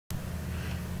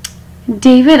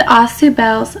David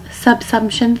Ausubel's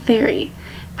Subsumption Theory,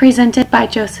 presented by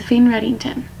Josie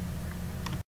Reddington.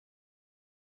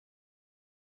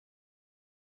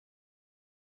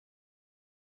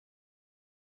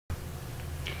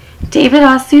 David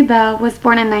Ausubel was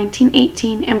born in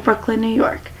 1918 in Brooklyn, New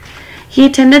York. He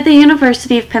attended the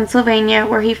University of Pennsylvania,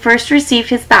 where he first received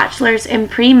his bachelor's in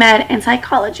pre-med and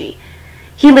psychology.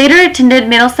 He later attended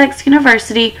Middlesex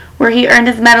University, where he earned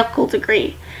his medical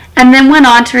degree, and then went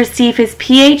on to receive his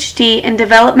PhD in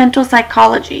developmental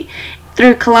psychology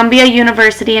through Columbia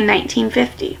University in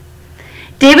 1950.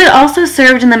 David also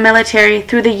served in the military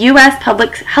through the U.S.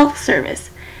 Public Health Service.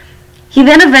 He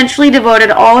then eventually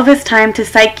devoted all of his time to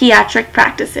psychiatric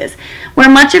practices, where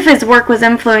much of his work was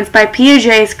influenced by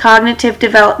Piaget's cognitive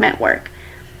development work.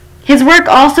 His work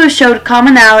also showed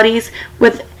commonalities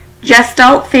with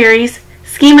Gestalt theories,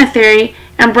 schema theory,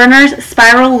 and Brenner's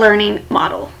spiral learning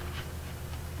model.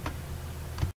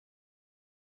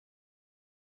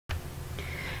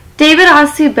 David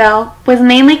Ausubel was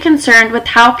mainly concerned with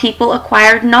how people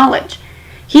acquired knowledge.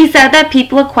 He said that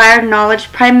people acquired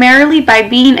knowledge primarily by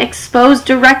being exposed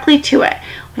directly to it,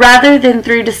 rather than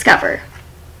through discovery.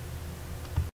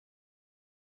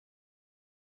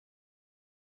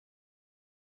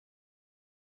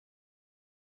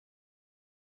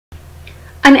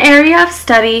 An area of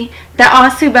study that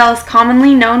Ausubel is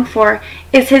commonly known for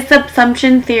is his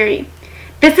subsumption theory.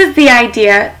 This is the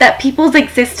idea that people's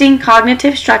existing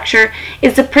cognitive structure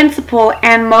is the principal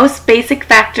and most basic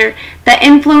factor that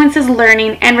influences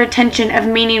learning and retention of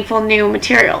meaningful new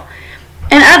material.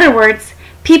 In other words,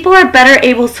 people are better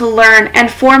able to learn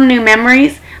and form new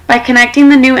memories by connecting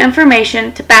the new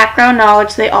information to background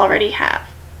knowledge they already have.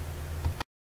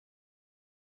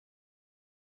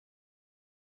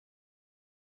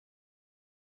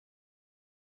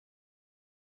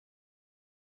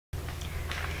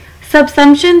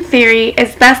 Subsumption theory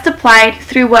is best applied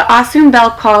through what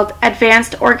Ausubel called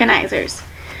advanced organizers.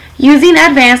 Using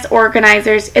advanced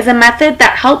organizers is a method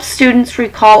that helps students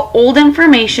recall old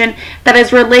information that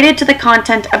is related to the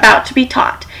content about to be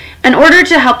taught, in order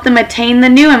to help them attain the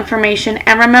new information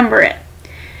and remember it.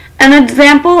 An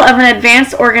example of an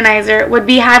advanced organizer would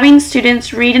be having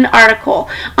students read an article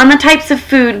on the types of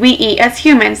food we eat as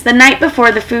humans the night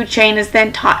before the food chain is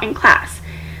then taught in class.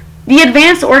 The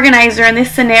advanced organizer in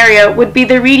this scenario would be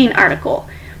the reading article.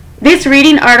 This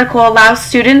reading article allows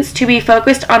students to be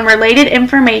focused on related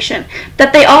information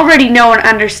that they already know and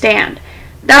understand.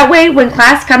 That way, when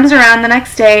class comes around the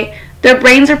next day, their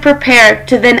brains are prepared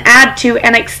to then add to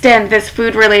and extend this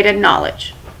food-related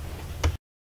knowledge.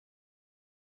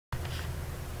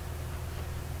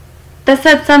 The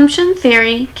subsumption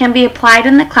theory can be applied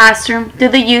in the classroom through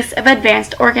the use of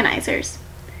advanced organizers.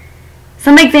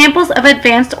 Some examples of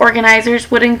advanced organizers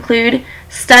would include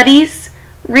studies,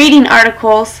 reading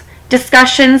articles,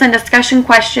 discussions and discussion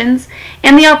questions,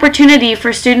 and the opportunity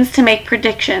for students to make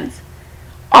predictions.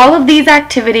 All of these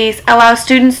activities allow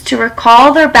students to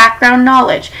recall their background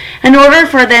knowledge in order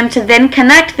for them to then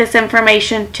connect this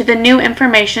information to the new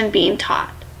information being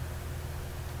taught.